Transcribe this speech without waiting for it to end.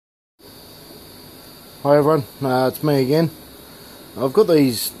Hi everyone, it's me again. I've got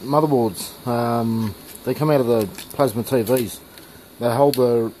these motherboards. They come out of the plasma TVs.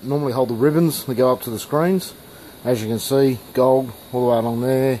 They normally hold the ribbons that go up to the screens. As you can see, gold all the way along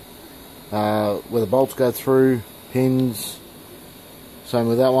there, where the bolts go through, pins. Same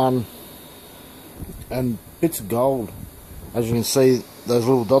with that one, and bits of gold. As you can see, those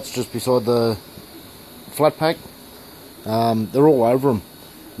little dots just beside the flat pack. They're all over them.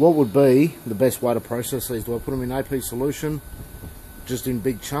 What would be the best way to process these? Do I put them in AP solution, just in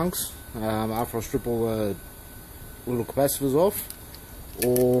big chunks, after I strip all the little capacitors off?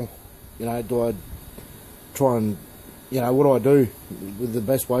 Or, do I try and, what do I do with the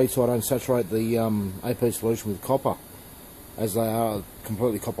best way so I don't saturate the AP solution with copper, as they are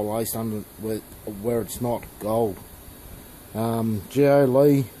completely copper laced under where it's not gold? Geo,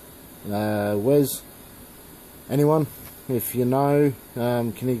 Lee, Wes, anyone? If you know,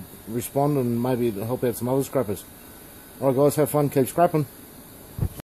 can you respond and maybe help out some other scrappers? Alright guys, have fun, keep scrapping.